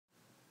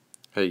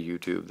Hey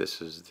YouTube,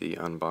 this is the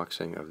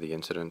unboxing of the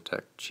Incident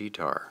Tech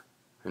gTar.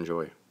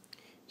 Enjoy.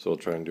 So I'll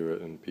try and do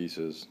it in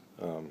pieces,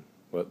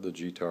 but the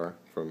gTar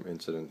from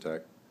Incident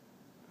Tech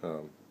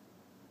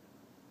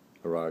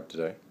arrived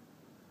today,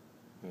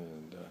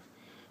 and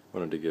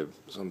wanted to give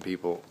some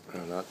people,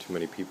 not too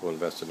many people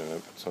invested in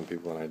it, but some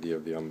people an idea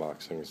of the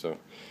unboxing. So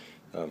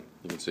you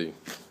can see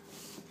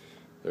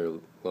their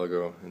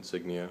logo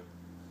insignia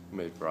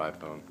made for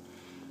iPhone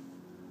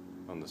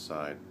on the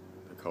side,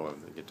 the color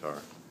of the guitar.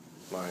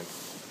 Mine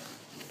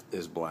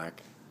is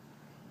black.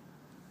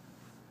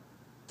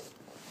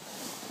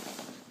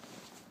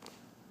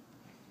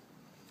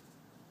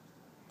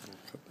 I'll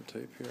cut the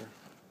tape here.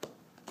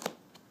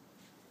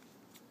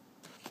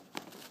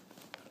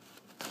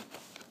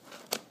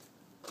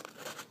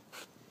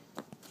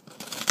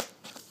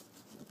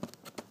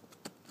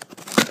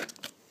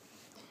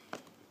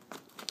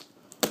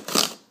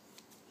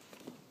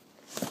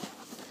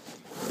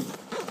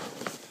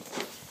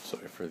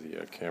 Sorry for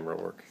the camera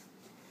work.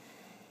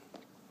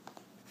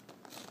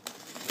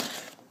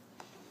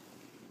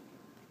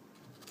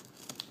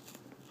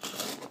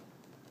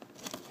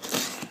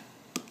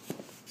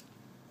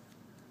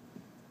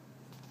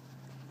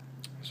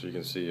 So you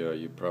can see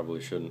you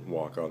probably shouldn't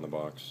walk on the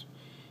box,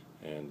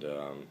 and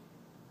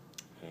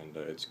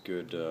it's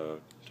good to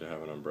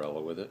have an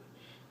umbrella with it,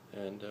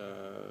 and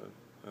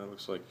it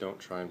looks like don't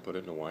try and put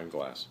it in a wine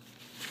glass.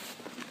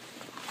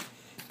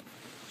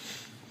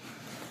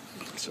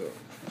 So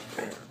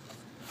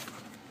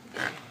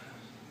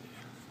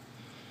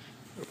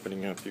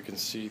opening up, you can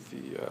see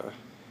the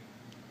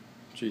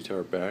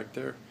gTar bag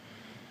there.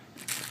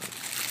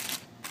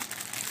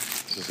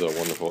 This is a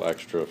wonderful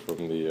extra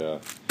from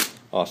the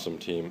awesome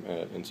team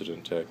at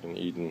Incident Tech, and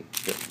Eden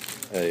got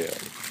a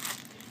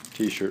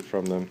t-shirt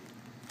from them.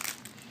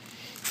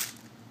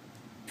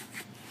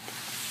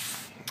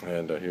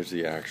 And here's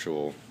the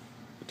actual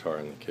guitar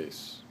in the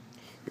case.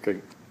 Okay,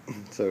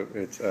 so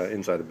it's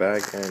inside the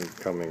bag and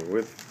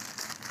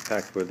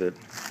packed with it.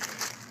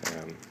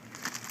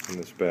 In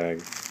this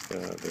bag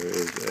there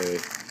is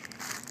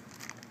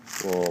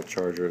a wall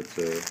charger. It's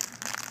a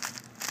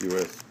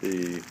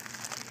USB,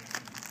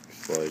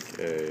 it's like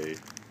a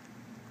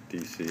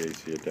DC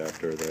AC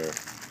adapter there,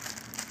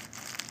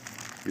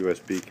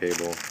 USB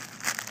cable,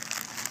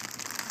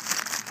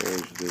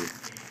 there's the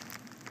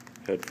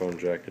headphone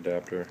jack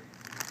adapter,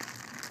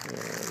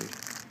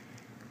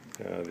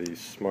 and the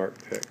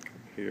smart pick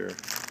here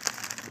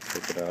to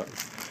pick it out,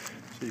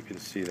 so you can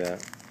see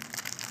that.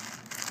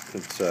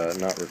 It's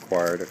not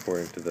required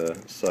according to the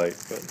site,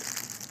 but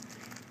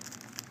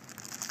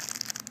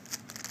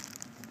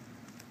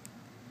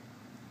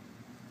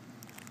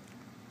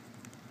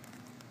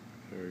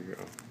there we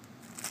go.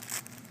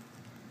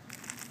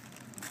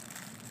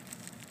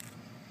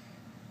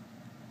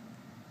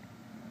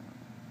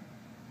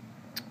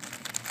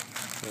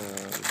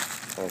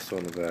 Also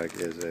in the bag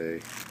is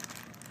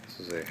this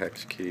is a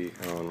hex key,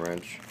 Allen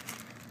wrench,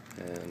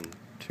 and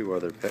 2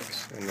 other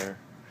picks in there.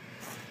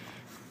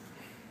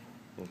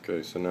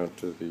 Okay, so now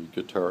to the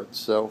guitar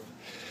itself.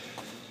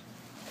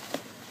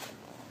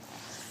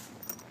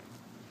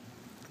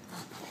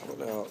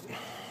 Pull it out,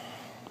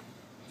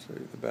 show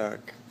you the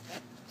back.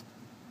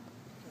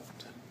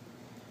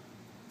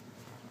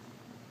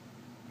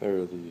 There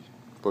are the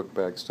book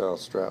bag style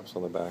straps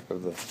on the back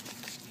of the.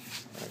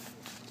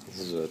 This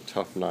is a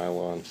tough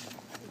nylon,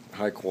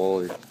 high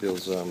quality,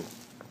 feels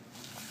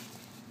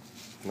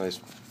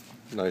nice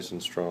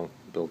and strong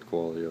build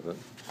quality of it.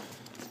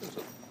 There's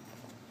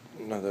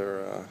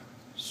another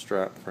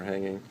strap for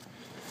hanging,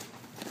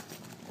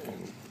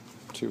 and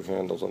 2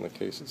 handles on the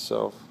case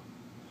itself.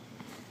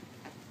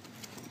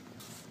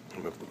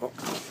 Move the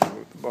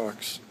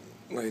box,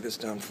 lay this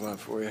down flat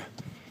for you.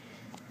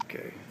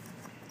 Okay.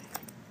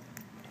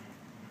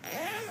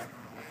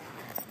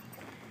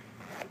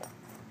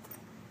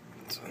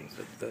 Let's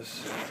unzip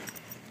this.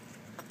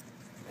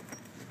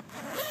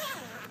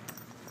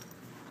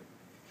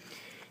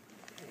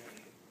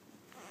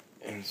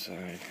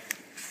 Inside.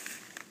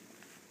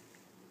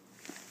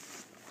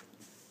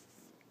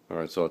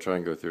 Alright, so I'll try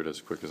and go through it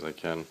as quick as I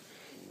can.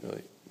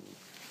 Really,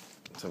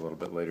 it's a little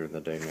bit later in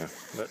the day now,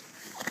 but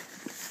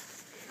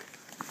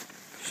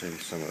I'll show you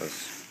some of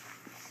this.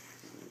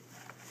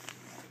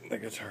 The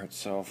guitar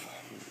itself.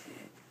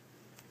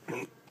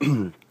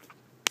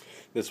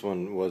 This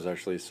one was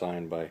actually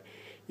signed by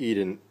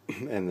Eden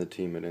and the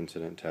team at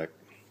Incident Tech.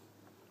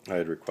 I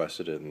had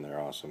requested it, and they're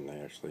awesome. They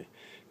actually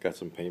got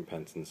some paint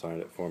pens and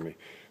signed it for me.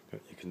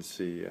 But you can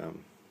see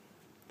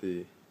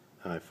the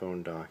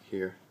iPhone dock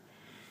here,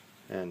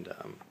 and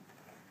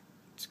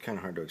it's kind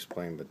of hard to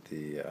explain, but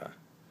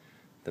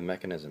the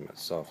mechanism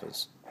itself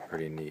is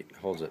pretty neat. It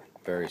holds it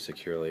very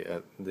securely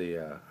at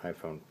the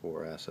iPhone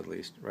 4S, at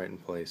least, right in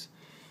place.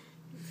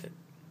 It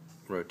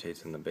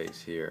rotates in the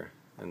base here,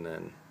 and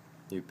then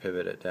you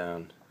pivot it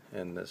down,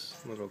 and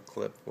this little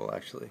clip will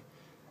actually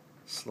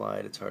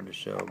slide. It's hard to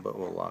show, but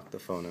will lock the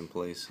phone in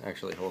place,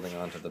 actually holding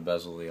on to the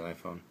bezel of the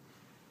iPhone.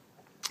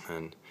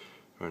 And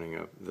running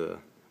up the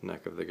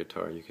neck of the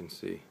guitar, you can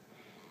see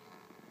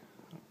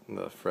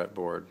the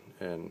fretboard,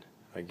 and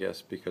I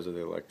guess because of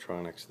the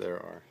electronics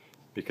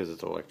because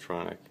it's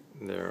electronic,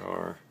 there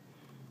are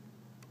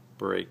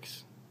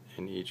breaks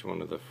in each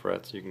one of the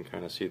frets. You can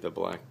kind of see the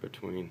black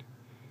between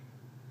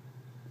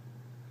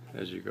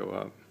as you go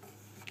up.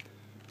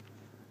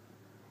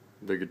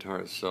 The guitar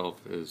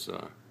itself is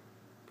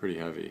pretty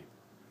heavy.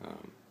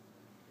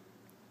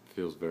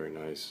 Feels very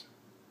nice.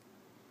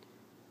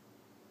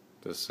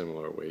 Does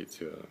similar weight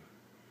to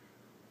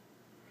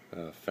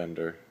a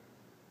Fender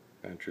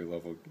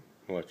entry-level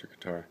electric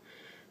guitar.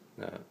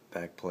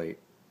 Back plate,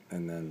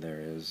 and then there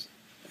is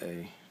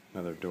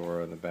another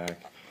door on the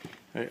back.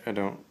 I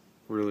don't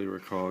really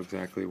recall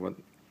exactly what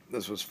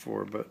this was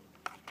for, but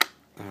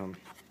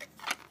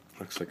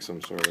looks like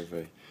some sort of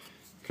a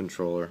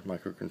controller,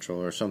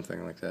 microcontroller, or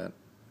something like that.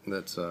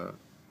 That's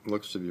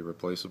looks to be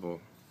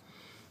replaceable.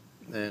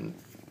 And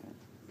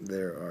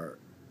there are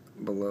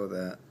below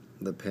that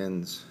the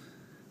pins.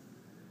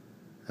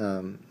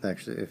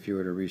 Actually, if you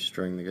were to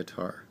restring the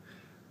guitar,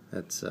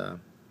 that's the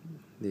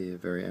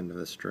very end of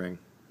the string.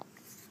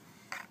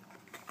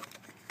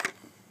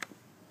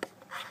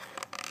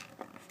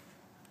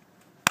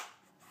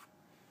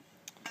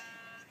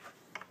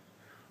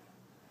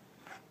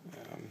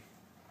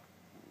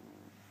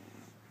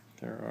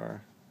 There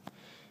are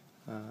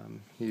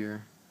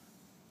here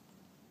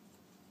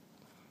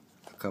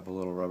a couple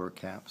little rubber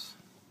caps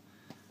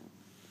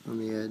on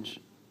the edge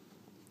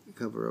to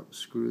cover up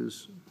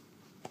screws.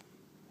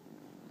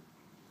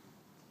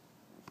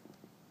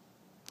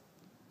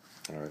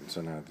 Alright,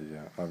 so now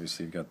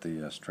obviously you've got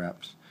the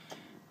straps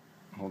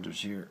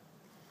holders here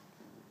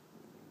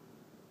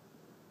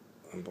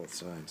on both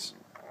sides,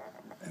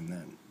 and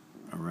then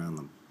around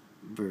the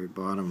very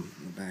bottom,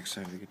 the back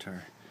side of the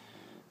guitar,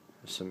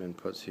 there's some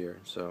inputs here.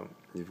 So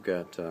you've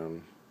got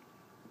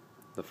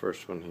the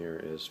first one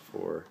here is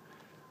for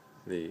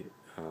the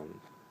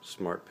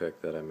smart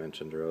pick that I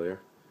mentioned earlier.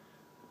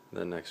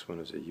 The next one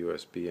is a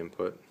USB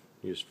input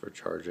used for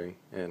charging,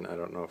 and I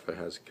don't know if it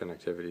has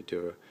connectivity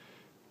to it.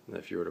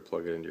 If you were to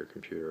plug it into your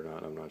computer or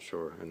not, I'm not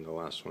sure. And the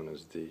last one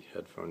is the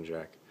headphone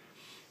jack,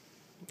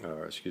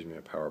 or excuse me,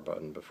 a power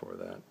button before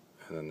that,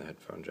 and then the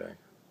headphone jack.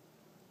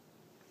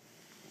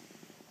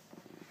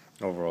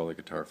 Overall, the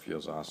guitar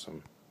feels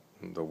awesome.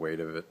 The weight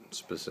of it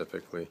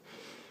specifically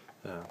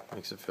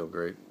makes it feel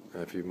great.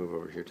 If you move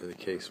over here to the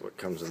case, what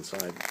comes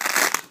inside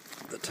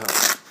the top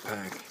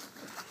pack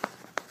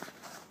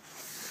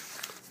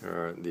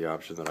are the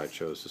option that I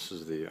chose. This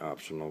is the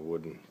optional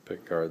wooden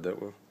pick guard that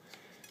will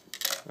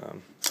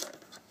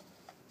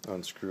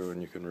unscrew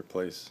and you can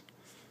replace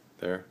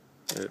there.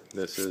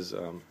 This is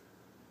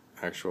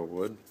actual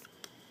wood,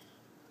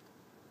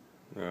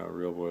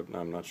 real wood.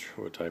 I'm not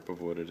sure what type of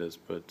wood it is,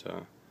 but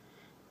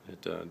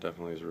it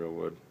definitely is real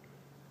wood.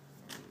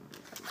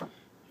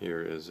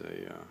 Here is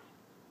a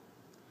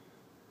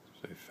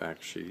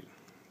fact sheet.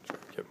 Try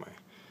to get my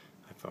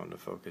phone to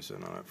focus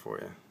in on it for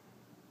you.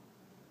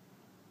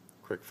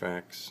 Quick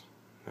facts: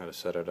 how to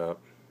set it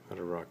up, how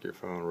to rock your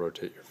phone,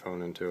 rotate your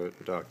phone into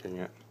it, docking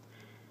it,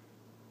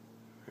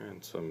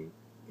 and some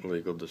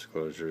legal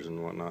disclosures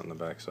and whatnot on the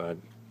backside.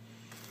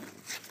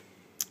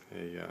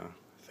 A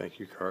thank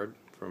you card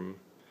from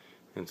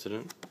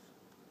Incident.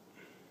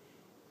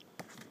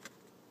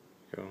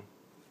 Go.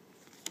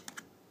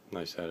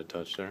 Nice added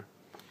touch there.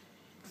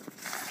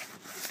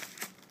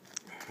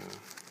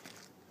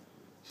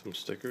 Some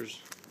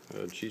stickers,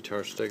 a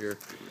gTar sticker,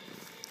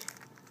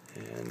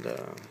 and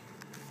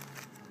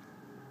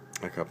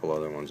a couple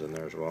other ones in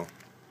there as well.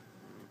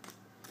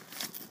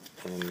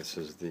 And this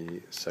is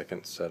the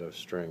second set of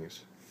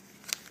strings.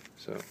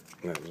 So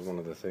that was one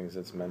of the things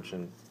that's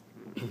mentioned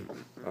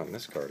on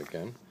this card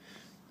again.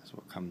 That's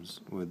what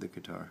comes with the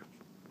guitar.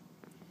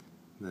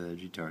 The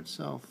gTar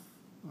itself,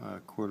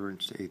 1/4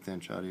 inch to 1/8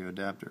 inch audio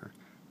adapter,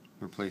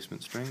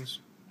 replacement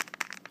strings,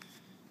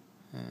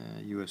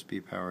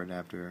 USB power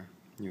adapter,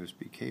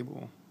 USB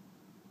cable,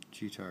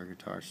 gTar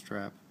guitar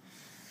strap,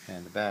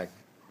 and the bag.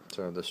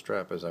 So the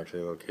strap is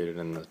actually located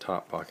in the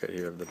top pocket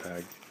here of the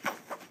bag.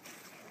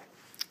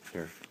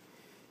 Here.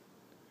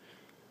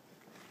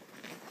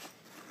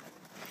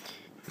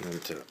 And then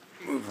to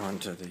move on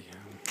to the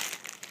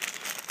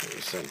what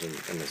we sent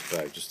in this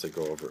bag, just to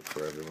go over it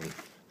for everyone.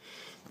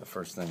 The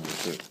first thing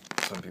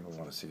some people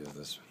want to see is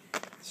this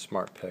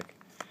smart pick.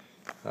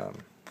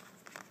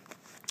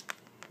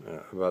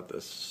 About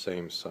the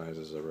same size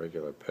as a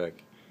regular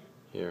pick.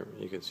 Here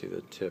you can see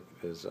the tip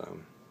is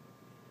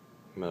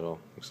metal,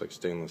 looks like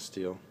stainless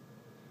steel.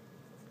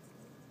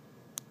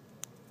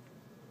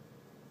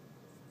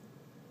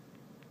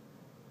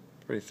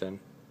 Pretty thin.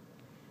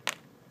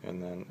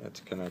 And then it's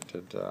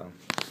connected,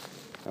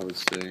 I would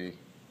say,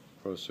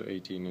 close to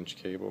 18-inch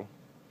cable.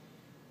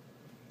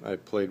 I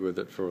played with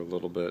it for a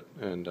little bit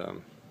and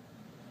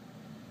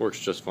works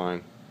just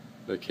fine.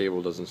 The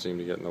cable doesn't seem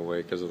to get in the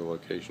way because of the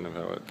location of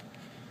how it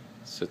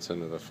sits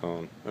into the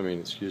phone.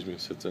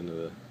 Sits into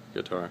the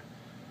guitar.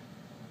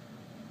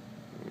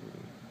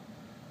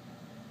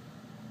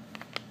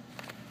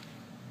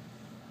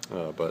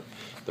 but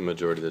the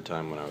majority of the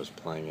time when I was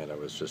playing it, I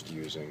was just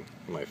using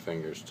my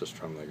fingers to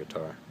strum the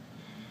guitar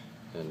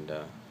and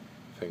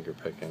finger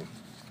picking.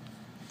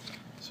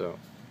 So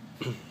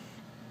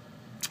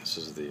this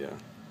is the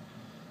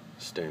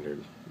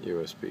standard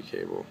USB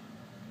cable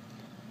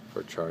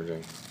for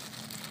charging.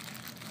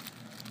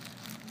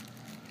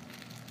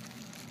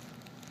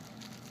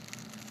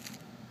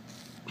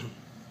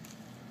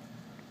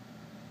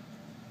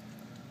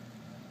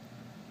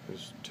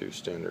 There's 2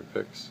 standard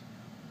picks,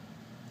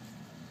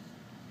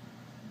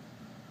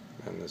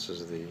 and this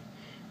is the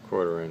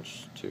 1/4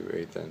 inch to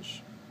 1/8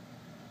 inch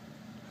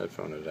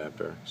headphone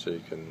adapter, so you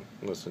can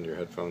listen to your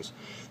headphones.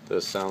 The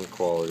sound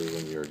quality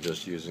when you're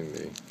just using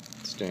the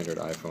standard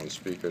iPhone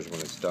speakers when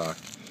it's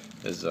docked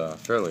is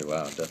fairly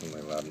loud,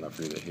 definitely loud enough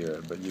for you to hear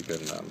it, but you can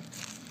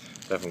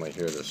definitely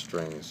hear the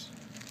strings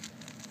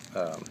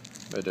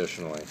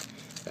additionally.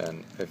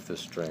 And if the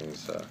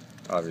strings,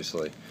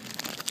 obviously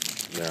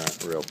there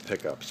aren't real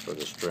pickups for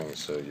the strings,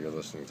 so you're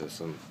listening to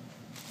some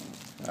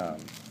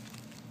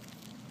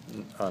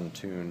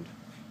untuned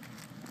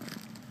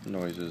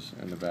noises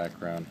in the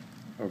background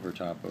over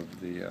top of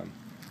the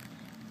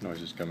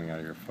noises coming out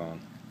of your phone.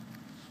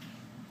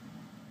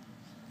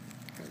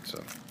 And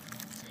so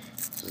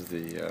this is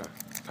the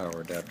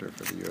power adapter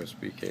for the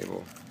USB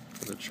cable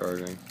for the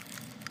charging.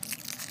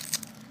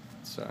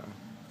 It's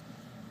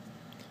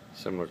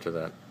similar to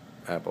that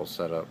Apple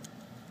setup.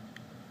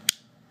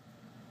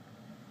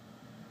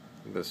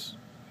 This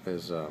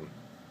is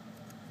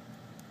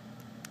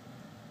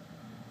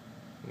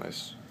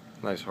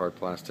nice hard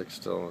plastic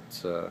still.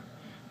 It's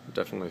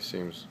definitely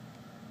seems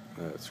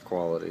it's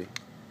quality.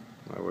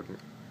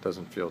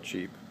 Doesn't feel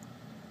cheap.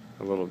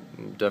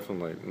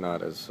 Definitely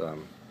not as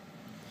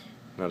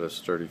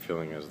sturdy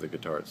feeling as the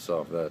guitar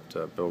itself.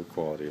 That build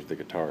quality of the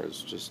guitar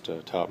is just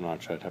top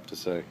notch, I'd have to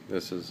say.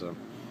 This is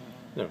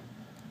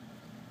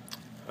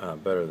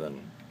better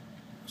than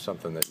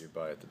something that you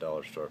buy at the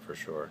dollar store for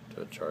sure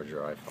to charge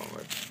your iPhone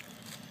with.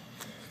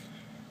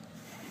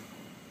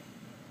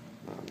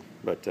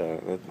 But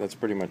that's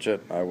pretty much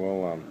it. I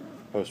will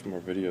post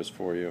more videos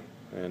for you,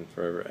 and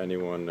for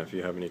anyone, if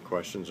you have any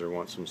questions or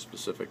want some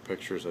specific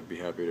pictures, I'd be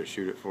happy to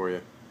shoot it for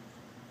you.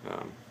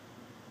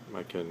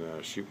 I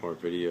can shoot more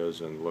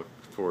videos and look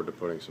forward to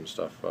putting some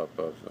stuff up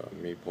of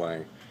me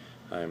playing.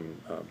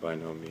 I'm by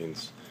no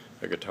means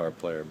a guitar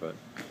player, but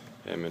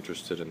I'm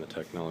interested in the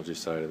technology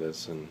side of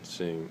this and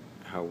seeing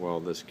how well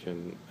this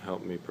can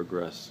help me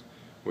progress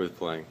with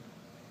playing.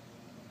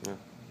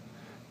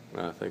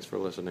 Yeah. Thanks for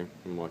listening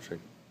and watching.